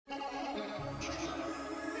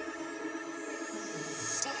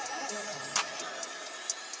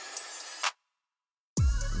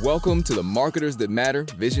Welcome to the Marketers That Matter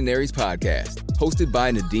Visionaries Podcast, hosted by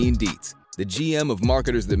Nadine Dietz, the GM of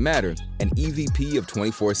Marketers That Matter and EVP of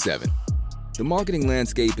 24/7. The marketing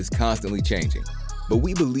landscape is constantly changing, but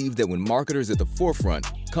we believe that when marketers at the forefront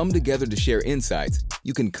come together to share insights,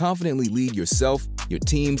 you can confidently lead yourself, your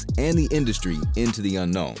teams, and the industry into the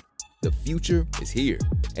unknown. The future is here,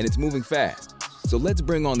 and it's moving fast. So let's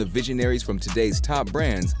bring on the visionaries from today's top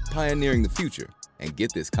brands pioneering the future and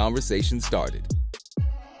get this conversation started.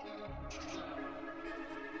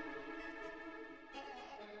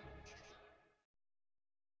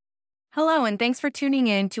 Hello, and thanks for tuning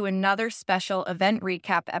in to another special event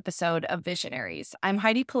recap episode of Visionaries. I'm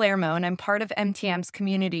Heidi Palermo, and I'm part of MTM's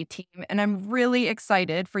community team, and I'm really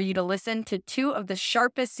excited for you to listen to two of the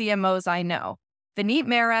sharpest CMOs I know, Vineet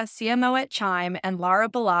Mehra, CMO at Chime, and Lara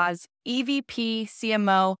Balaz, EVP,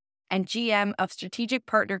 CMO, and GM of Strategic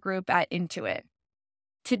Partner Group at Intuit.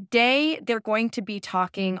 Today, they're going to be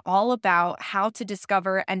talking all about how to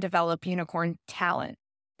discover and develop unicorn talent.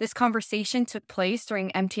 This conversation took place during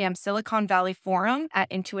MTM Silicon Valley Forum at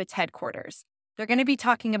Intuit's headquarters. They're going to be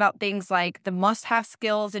talking about things like the must-have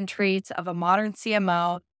skills and traits of a modern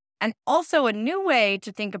CMO, and also a new way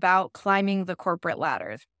to think about climbing the corporate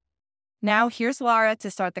ladder. Now, here's Lara to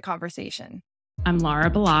start the conversation. I'm Lara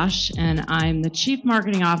Balaz, and I'm the Chief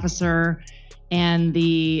Marketing Officer and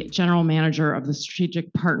the General Manager of the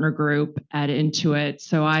Strategic Partner Group at Intuit.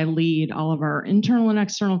 So I lead all of our internal and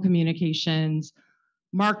external communications,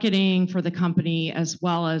 marketing for the company, as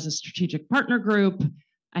well as a strategic partner group.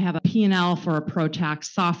 I have a P&L for a pro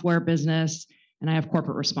tax software business, and I have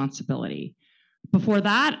corporate responsibility. Before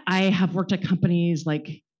that, I have worked at companies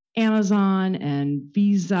like Amazon and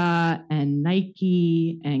Visa and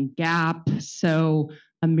Nike and Gap, so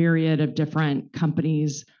a myriad of different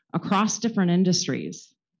companies across different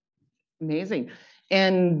industries. Amazing.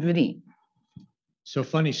 And Vineet. So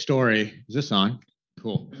funny story. Is this on?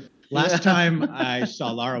 Cool. Last time I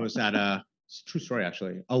saw Lara was at it's a true story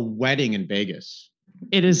actually, a wedding in Vegas.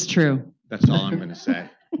 It is true. That's all I'm going to say.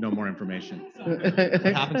 No more information. What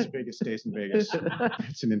happens in Vegas stays in Vegas.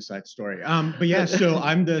 It's an inside story. But yeah, so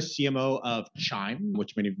I'm the CMO of Chime,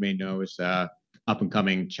 which many of you may know is a up and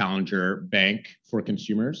coming challenger bank for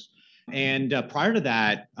consumers. And prior to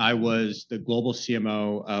that, I was the global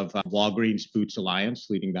CMO of Walgreens Boots Alliance,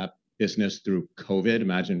 leading that business through COVID.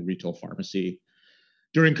 Imagine retail pharmacy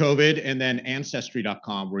during COVID, and then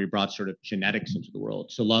Ancestry.com, where we brought sort of genetics into the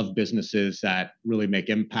world. So love businesses that really make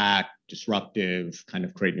impact, disruptive, kind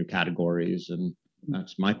of create new categories. And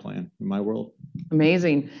that's my plan in my world.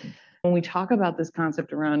 Amazing. When we talk about this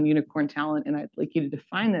concept around unicorn talent, and I'd like you to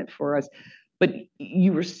define that for us, but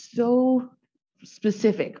you were so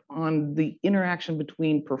specific on the interaction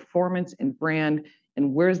between performance and brand,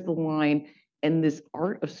 and where's the line, and this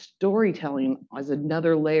art of storytelling as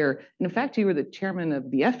another layer. And in fact, you were the chairman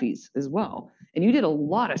of the Effies as well, and you did a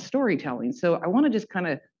lot of storytelling. So I want to just kind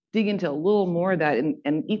of dig into a little more of that.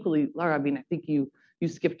 And equally, Lara, I mean, I think you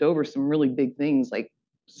skipped over some really big things like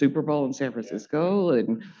Super Bowl in San Francisco,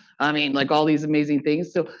 and I mean, like all these amazing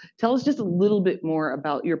things. So tell us just a little bit more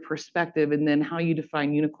about your perspective, and then how you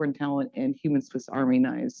define unicorn talent and human Swiss Army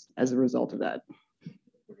knives as a result of that.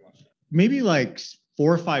 Maybe like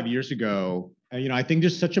 4 or 5 years ago, I think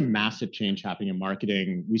there's such a massive change happening in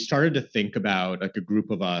marketing. We started to think about, like a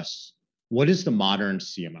group of us, what is the modern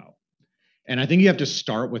CMO? And I think you have to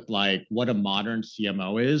start with like what a modern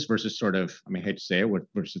CMO is versus sort of, I hate to say it,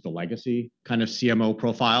 versus the legacy kind of CMO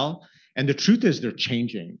profile. And the truth is they're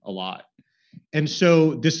changing a lot. And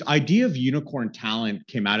so this idea of unicorn talent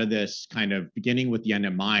came out of this kind of beginning with the end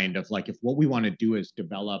in mind of like, if what we want to do is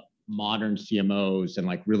develop modern CMOs and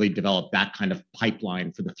like really develop that kind of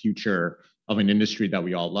pipeline for the future of an industry that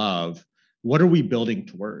we all love, what are we building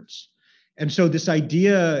towards? And so this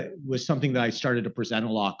idea was something that I started to present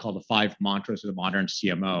a lot called the 5 mantras of the modern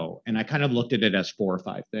CMO. And I kind of looked at it as 4 or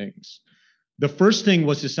 5 things. The first thing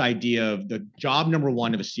was this idea of the job number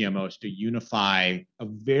 1 of a CMO is to unify a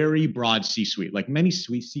very broad C-suite. Like many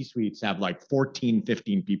C-suites have like 14,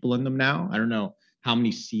 15 people in them now. I don't know how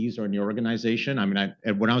many C's are in the organization. I mean,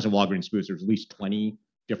 when I was at Walgreens Boots, there's at least 20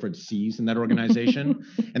 different C's in that organization.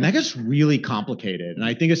 And that gets really complicated. And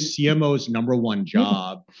I think a CMO's number 1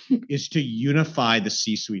 job is to unify the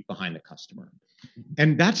C-suite behind the customer.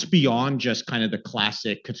 And that's beyond just kind of the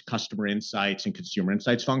classic customer insights and consumer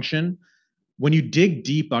insights function. When you dig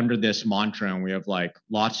deep under this mantra, and we have like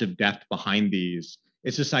lots of depth behind these,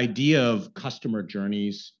 it's this idea of customer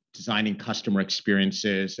journeys, designing customer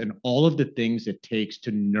experiences, and all of the things it takes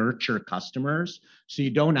to nurture customers so you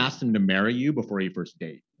don't ask them to marry you before you first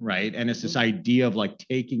date, right? And it's this idea of like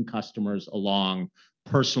taking customers along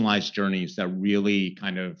personalized journeys that really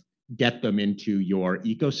kind of get them into your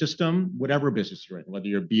ecosystem, whatever business you're in, whether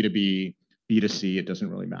you're B2B, B2C, it doesn't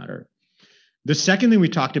really matter. The second thing we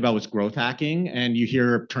talked about was growth hacking, and you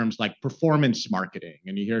hear terms like performance marketing,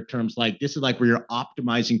 and you hear terms like this is like where you're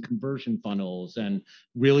optimizing conversion funnels and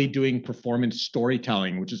really doing performance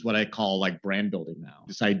storytelling, which is what I call like brand building now.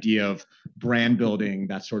 This idea of brand building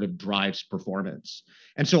that sort of drives performance.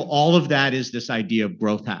 And so all of that is this idea of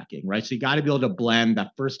growth hacking, right? So you got to be able to blend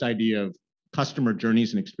that first idea of customer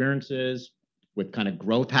journeys and experiences with kind of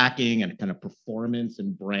growth hacking and kind of performance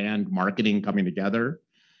and brand marketing coming together.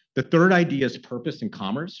 The third idea is purpose and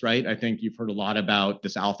commerce, right? I think you've heard a lot about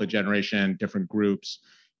this alpha generation, different groups.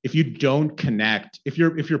 If you don't connect, if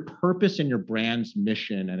your purpose and your brand's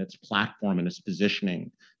mission and its platform and its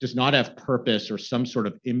positioning does not have purpose or some sort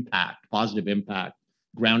of impact, positive impact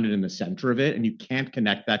grounded in the center of it, and you can't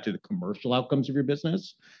connect that to the commercial outcomes of your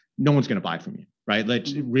business, no one's going to buy from you, right? Like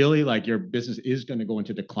really, like your business is going to go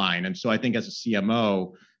into decline. And so I think as a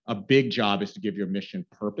CMO, a big job is to give your mission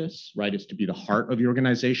purpose, right? Is to be the heart of your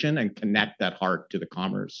organization and connect that heart to the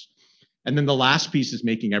commerce. And then the last piece is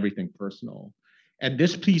making everything personal. And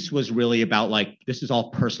this piece was really about like, this is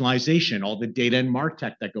all personalization, all the data and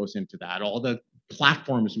MarTech that goes into that, all the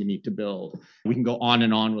platforms we need to build. We can go on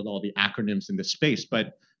and on with all the acronyms in this space,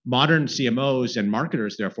 but modern CMOs and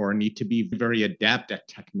marketers, therefore, need to be very adept at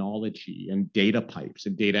technology and data pipes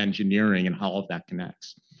and data engineering and how all of that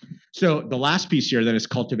connects. So the last piece here then is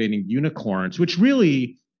cultivating unicorns, which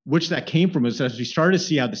that came from is as we started to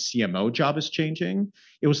see how the CMO job is changing,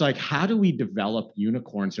 it was like, how do we develop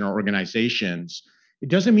unicorns in our organizations? It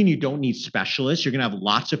doesn't mean you don't need specialists. You're going to have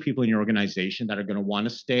lots of people in your organization that are going to want to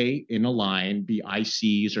stay in a line, be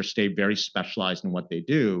ICs, or stay very specialized in what they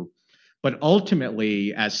do. But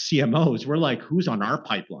ultimately, as CMOs, we're like, who's on our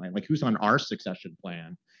pipeline? Like, who's on our succession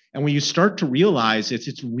plan? And when you start to realize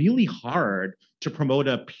it's really hard to promote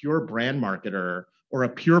a pure brand marketer or a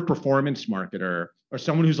pure performance marketer or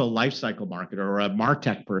someone who's a lifecycle marketer or a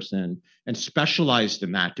MarTech person and specialized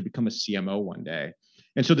in that to become a CMO one day.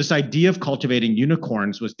 And so this idea of cultivating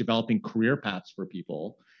unicorns was developing career paths for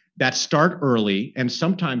people that start early. And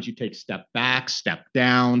sometimes you take step backs, step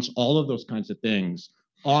downs, all of those kinds of things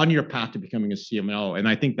on your path to becoming a CMO. And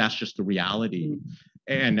I think that's just the reality.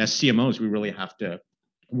 And as CMOs, we really have to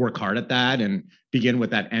work hard at that and begin with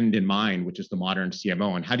that end in mind, which is the modern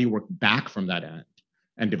CMO. And how do you work back from that end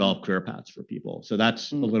and develop career paths for people? So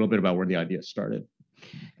that's a little bit about where the idea started.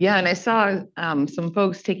 Yeah, and I saw some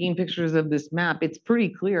folks taking pictures of this map. It's pretty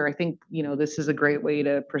clear. I think, this is a great way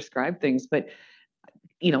to prescribe things. But,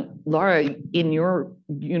 Laura, in your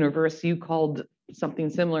universe, you called something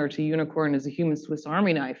similar to unicorn as a human Swiss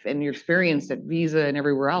Army knife, and your experience at Visa and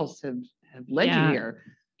everywhere else have led you here.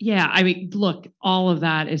 Yeah, I mean, look, all of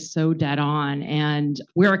that is so dead on. And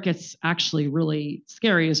where it gets actually really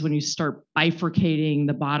scary is when you start bifurcating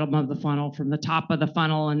the bottom of the funnel from the top of the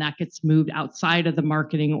funnel, and that gets moved outside of the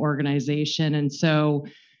marketing organization. And so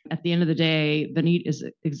at the end of the day, the need is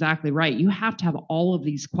exactly right. You have to have all of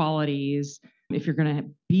these qualities if you're going to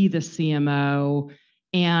be the CMO.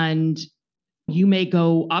 And you may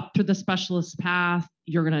go up through the specialist path.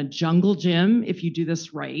 You're going to jungle gym if you do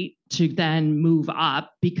this right to then move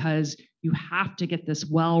up because you have to get this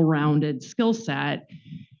well-rounded skill set.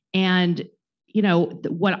 And,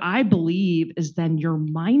 what I believe is then your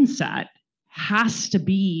mindset has to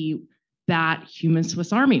be that human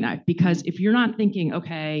Swiss Army knife, because if you're not thinking,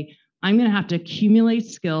 okay, I'm going to have to accumulate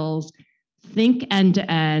skills, think end to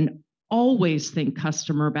end, always think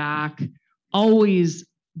customer back, always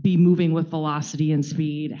be moving with velocity and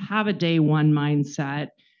speed, have a day one mindset,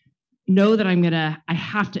 know that I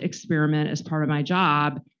have to experiment as part of my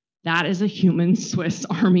job. That is a human Swiss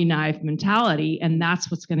Army knife mentality. And that's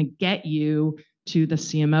what's going to get you to the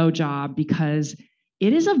CMO job, because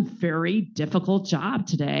it is a very difficult job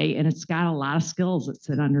today. And it's got a lot of skills that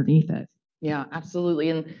sit underneath it. Yeah, absolutely.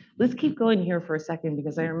 And let's keep going here for a second,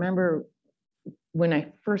 because I remember when I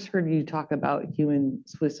first heard you talk about human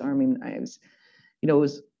Swiss Army knives, it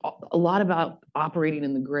was a lot about operating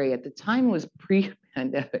in the gray. At the time, it was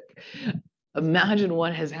pre-pandemic. Imagine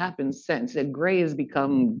what has happened since. And gray has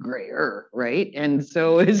become grayer, right? And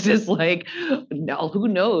so it's just like, now who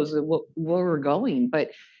knows where we're going.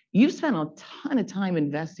 But you've spent a ton of time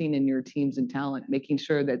investing in your teams and talent, making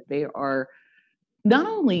sure that they are not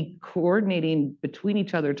only coordinating between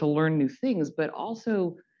each other to learn new things, but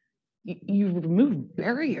also you remove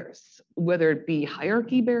barriers, whether it be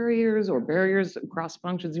hierarchy barriers or barriers across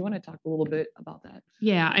functions. You want to talk a little bit about that?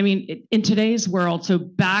 Yeah, I mean, in today's world, so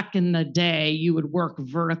back in the day, you would work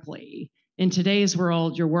vertically. In today's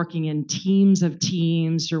world, you're working in teams of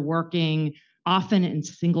teams, you're working often in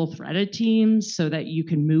single-threaded teams so that you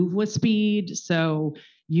can move with speed. So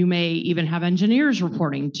you may even have engineers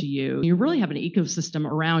reporting to you. You really have an ecosystem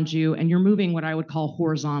around you, and you're moving what I would call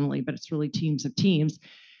horizontally, but it's really teams of teams.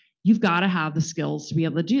 You've got to have the skills to be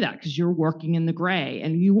able to do that because you're working in the gray,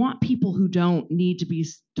 and you want people who don't need to be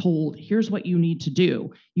told, here's what you need to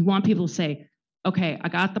do. You want people to say, okay, I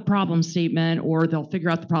got the problem statement, or they'll figure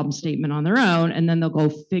out the problem statement on their own, and then they'll go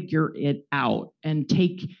figure it out and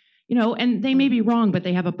take, and they may be wrong, but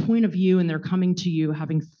they have a point of view and they're coming to you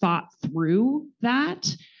having thought through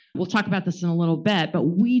that. We'll talk about this in a little bit, but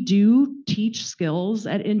we do teach skills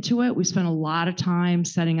at Intuit. We spend a lot of time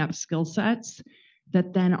setting up skill sets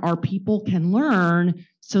that then our people can learn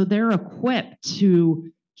so they're equipped to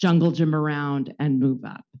jungle gym around and move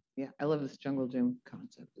up. Yeah, I love this jungle gym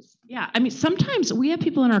concept. Yeah, I mean, sometimes we have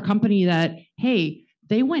people in our company that, hey,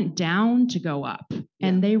 they went down to go up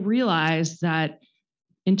and they realized that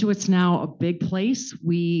Intuit's now a big place.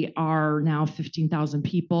 We are now 15,000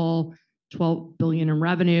 people, 12 billion in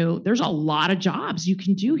revenue. There's a lot of jobs you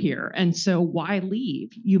can do here. And so why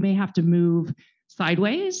leave? You may have to move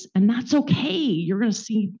sideways, and that's okay. You're going to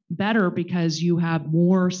see better because you have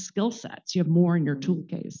more skill sets. You have more in your tool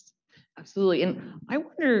case. Absolutely. And I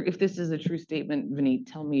wonder if this is a true statement,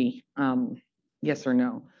 Vineet. Tell me yes or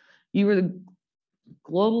no. You were the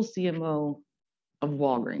global CMO of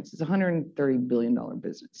Walgreens. It's a $130 billion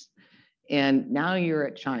business. And now you're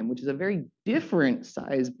at Chime, which is a very different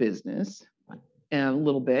size business, a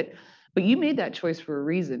little bit. But you made that choice for a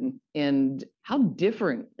reason. And how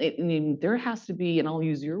different? I mean, there has to be, and I'll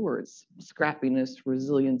use your words, scrappiness,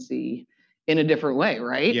 resiliency in a different way,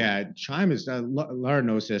 right? Yeah, Chime is, Laura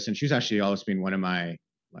knows this, and she's actually always been one of my,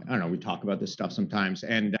 I don't know, we talk about this stuff sometimes.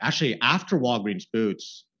 And actually, after Walgreens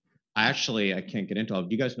Boots, I can't get into it.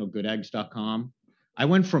 Do you guys know goodeggs.com? I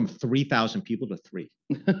went from 3,000 people to 3,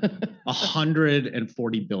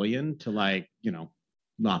 140 billion to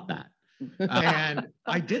not that. And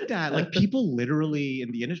I did that. People literally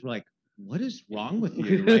in the industry were like, what is wrong with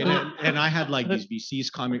you? Right? And I had these VCs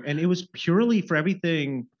coming, and it was purely for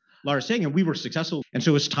everything Laura's saying, and we were successful. And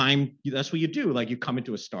so it's time, that's what you do. You come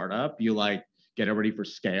into a startup, you get it ready for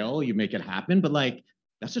scale, you make it happen. But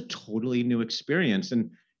that's a totally new experience.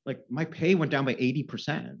 And my pay went down by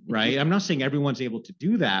 80%, right? I'm not saying everyone's able to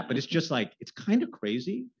do that, but it's just it's kind of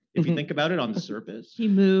crazy if you think about it on the surface. He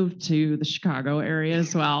moved to the Chicago area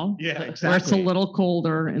as well. Yeah, exactly. Where it's a little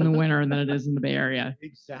colder in the winter than it is in the Bay Area.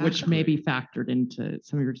 Exactly. Which may be factored into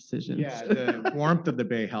some of your decisions. Yeah, the warmth of the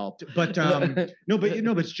Bay helped. But no, but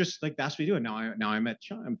it's just that's what we do. And now I'm at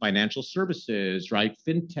Chime, financial services, right?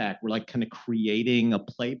 FinTech. We're kind of creating a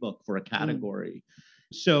playbook for a category.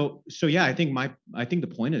 So yeah, I think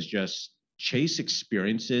the point is just chase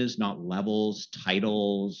experiences, not levels,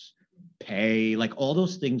 titles, pay. All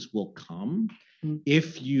those things will come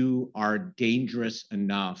if you are dangerous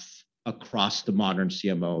enough across the modern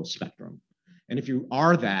CMO spectrum. And if you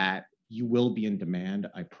are that, you will be in demand,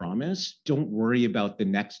 I promise. Don't worry about the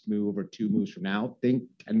next move or 2 moves from now. Think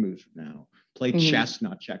 10 moves from now. Play chess,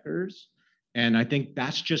 not checkers. And I think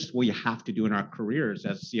that's just what you have to do in our careers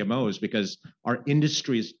as CMOs, because our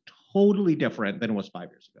industry is totally different than it was 5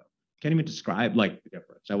 years ago. Can't even describe the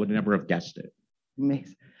difference. I would never have guessed it.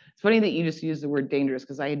 Amazing. It's funny that you just used the word dangerous,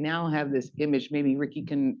 because I now have this image. Maybe Ricky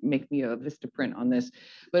can make me a Vistaprint on this,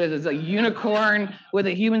 but it's a unicorn with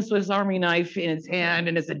a human Swiss Army knife in its hand,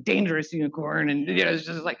 and it's a dangerous unicorn, and it's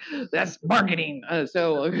just that's marketing.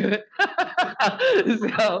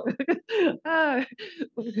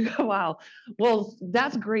 Wow. Well,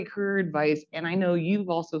 that's great career advice, and I know you've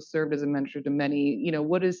also served as a mentor to many.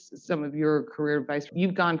 What is some of your career advice?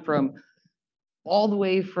 You've gone from all the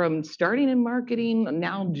way from starting in marketing,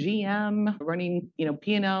 now GM, running,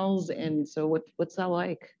 P&Ls. And so what's that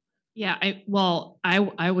like? Yeah,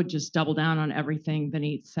 I would just double down on everything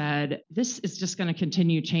Vineet said. This is just going to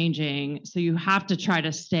continue changing. So you have to try to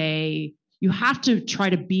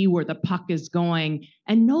be where the puck is going,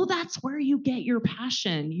 and know that's where you get your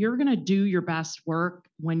passion. You're going to do your best work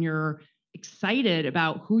when you're excited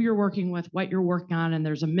about who you're working with, what you're working on, and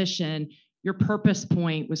there's a mission. Your purpose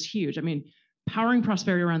point was huge. I mean, powering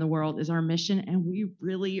prosperity around the world is our mission, and we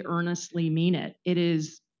really earnestly mean it. It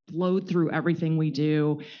is flowed through everything we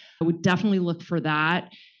do. I would definitely look for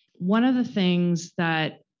that. One of the things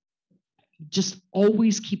that just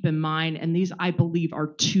always keep in mind, and these I believe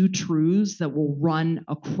are 2 truths that will run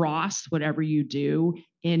across whatever you do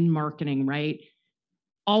in marketing, right?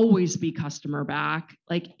 Always be customer back.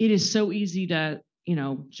 It is so easy to,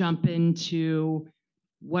 jump into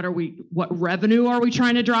what revenue are we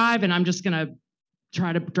trying to drive? And I'm just going to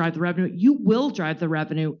try to drive the revenue. You will drive the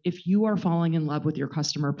revenue if you are falling in love with your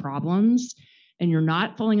customer problems and you're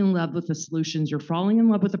not falling in love with the solutions, you're falling in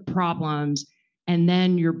love with the problems, and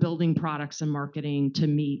then you're building products and marketing to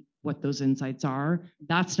meet what those insights are.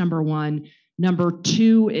 That's number one. Number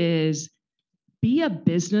two is be a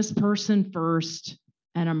business person first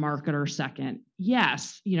and a marketer second.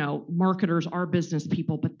 Yes, marketers are business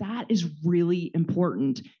people, but that is really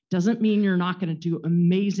important. Doesn't mean you're not going to do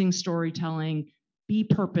amazing storytelling, be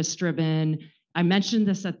purpose-driven. I mentioned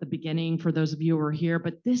this at the beginning for those of you who are here,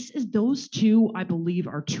 but those two, I believe,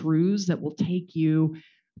 are truths that will take you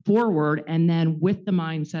forward. And then with the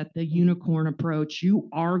mindset, the unicorn approach, you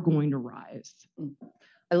are going to rise.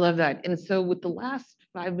 I love that. And so with the last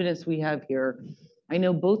 5 minutes we have here, I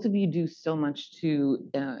know both of you do so much to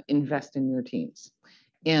invest in your teams,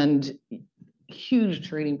 and huge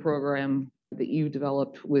training program that you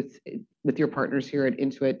developed with your partners here at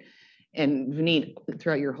Intuit. And Vineet,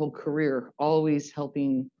 throughout your whole career, always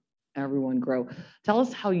helping everyone grow. Tell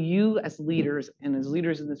us how you as leaders and as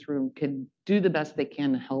leaders in this room can do the best they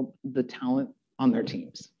can to help the talent on their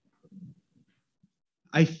teams.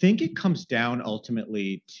 I think it comes down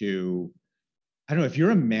ultimately to, I don't know, if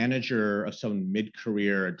you're a manager of some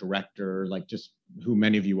mid-career, a director, like just who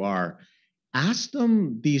many of you are, ask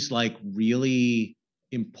them these like really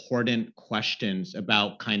important questions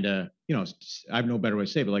about kind of, I have no better way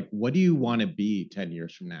to say it, but like, what do you want to be 10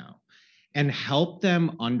 years from now? And help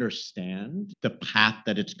them understand the path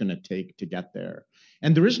that it's going to take to get there.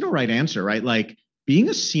 And there is no right answer, right? Like being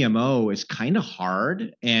a CMO is kind of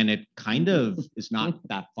hard and it kind of is not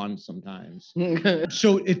that fun sometimes.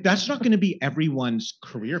 So that's not going to be everyone's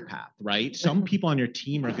career path, right? Some people on your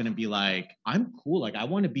team are going to be like, I'm cool. Like I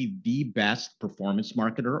want to be the best performance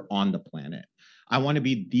marketer on the planet. I want to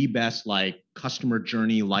be the best like customer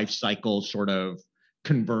journey life cycle sort of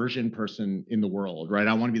conversion person in the world, right?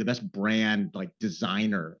 I want to be the best brand like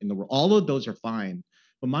designer in the world. All of those are fine.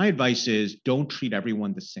 But my advice is don't treat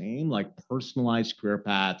everyone the same, like personalized career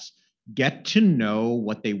paths, get to know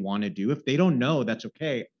what they want to do. If they don't know, that's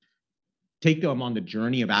okay. Take them on the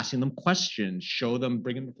journey of asking them questions, show them,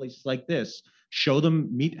 bring them to places like this, have them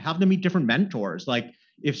meet different mentors. Like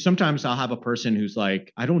if sometimes I'll have a person who's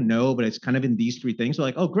like, I don't know, but it's kind of in these three things. They're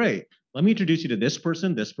like, oh, great. Let me introduce you to this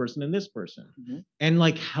person, and this person. Mm-hmm. And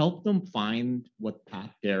like help them find what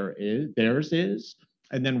path theirs is,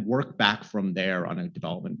 and then work back from there on a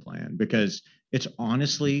development plan, because it's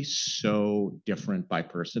honestly so different by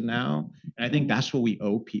person now. And I think that's what we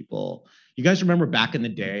owe people. You guys remember back in the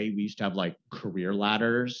day, we used to have like career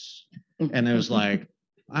ladders, and it was like,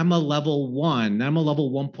 I'm a level 1, I'm a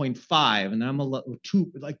level 1.5, and I'm a level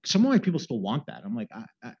 2. Like some of my people still want that. I'm like,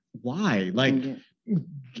 why? Like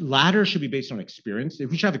ladders should be based on experience. If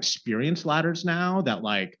we should have experience ladders now that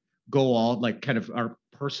like go all like kind of are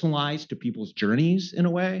personalized to people's journeys in a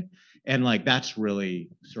way. And like, that's really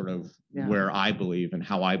sort of where I believe and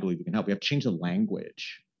how I believe we can help. We have to change the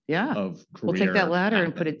language of career. We'll take that ladder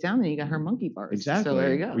and put it down, and you got her monkey bars. Exactly. So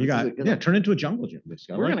there you go. Turn it into a jungle gym.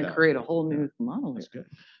 We're going to create a whole new model. That's good.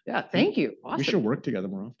 Yeah, thank you. Awesome. We should work together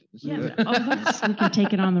more often. We can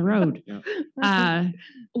take it on the road.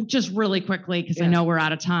 Just really quickly, because I know we're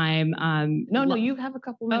out of time. No, you have a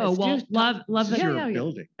couple minutes. Oh, well, love that you're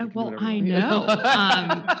building. Well, I know.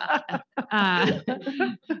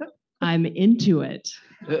 I'm into it.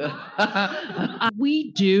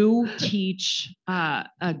 We do teach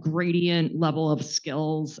a gradient level of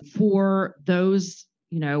skills for those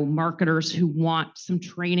marketers who want some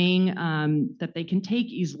training that they can take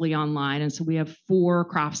easily online. And so we have 4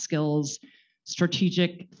 craft skills: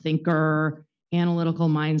 strategic thinker, analytical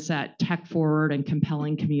mindset, tech forward, and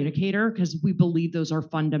compelling communicator, because we believe those are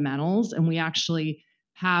fundamentals. And we actually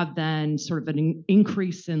have then sort of an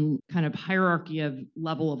increase in kind of hierarchy of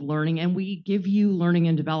level of learning. And we give you learning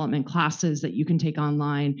and development classes that you can take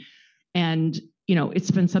online. And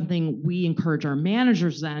it's been something we encourage our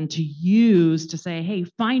managers then to use to say, hey,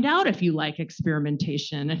 find out if you like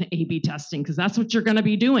experimentation and A/B testing, because that's what you're going to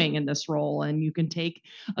be doing in this role. And you can take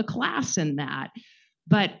a class in that.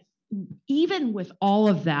 But even with all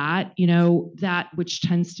of that, that which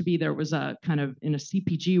tends to be, there was a kind of, in a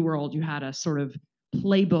CPG world, you had a sort of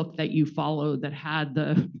playbook that you followed that had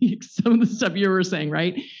some of the stuff you were saying,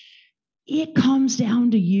 right? It comes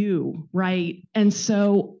down to you, right? And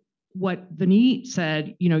so what Vineet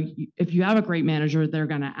said, if you have a great manager, they're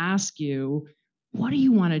going to ask you, what do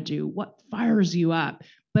you want to do? What fires you up?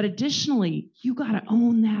 But additionally, you got to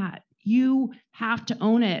own that. You have to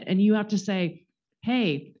own it. And you have to say,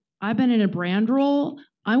 hey, I've been in a brand role.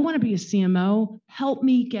 I want to be a CMO. Help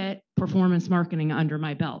me get performance marketing under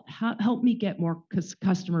my belt. Help me get more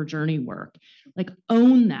customer journey work. Like,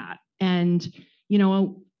 own that. And,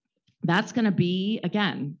 that's going to be,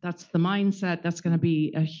 again, that's the mindset. That's going to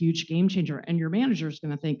be a huge game changer. And your manager is going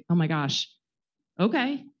to think, oh my gosh,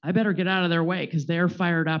 okay, I better get out of their way because they're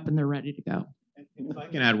fired up and they're ready to go. If I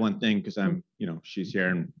can add one thing, because I'm, she's here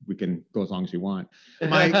and we can go as long as we want.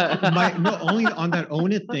 Only on that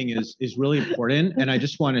own it thing is really important. And I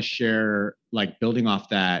just want to share, like, building off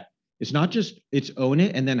that, it's not just, it's own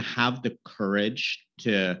it and then have the courage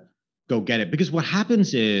to go get it. Because what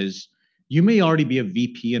happens is you may already be a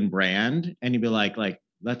VP in brand and you'd be like,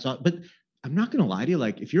 let's all, but I'm not going to lie to you.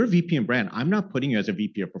 Like, if you're a VP in brand, I'm not putting you as a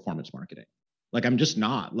VP of performance marketing. Like, I'm just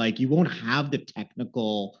not. Like, you won't have the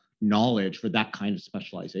technical knowledge for that kind of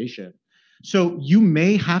specialization. So you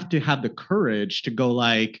may have to have the courage to go,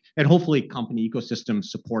 like, and hopefully company ecosystem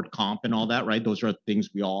support comp and all that, right? Those are things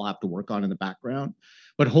we all have to work on in the background.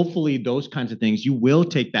 But hopefully those kinds of things, you will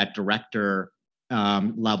take that director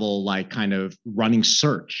level, like, kind of running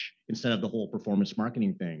search instead of the whole performance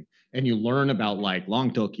marketing thing. And you learn about, like,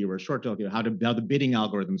 long tail keywords, short tail keywords, how the bidding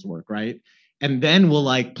algorithms work, right? And then we'll,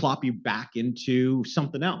 like, plop you back into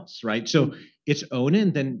something else, right? So it's own it.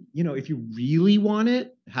 And then, if you really want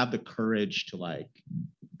it, have the courage to, like,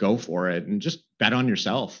 go for it and just bet on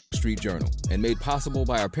yourself. Street Journal, and made possible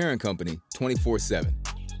by our parent company, 24/7.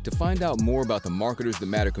 To find out more about the Marketers That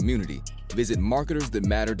Matter community, visit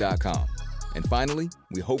marketersthatmatter.com. And finally,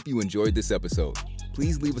 we hope you enjoyed this episode.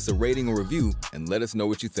 Please leave us a rating or review and let us know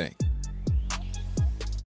what you think.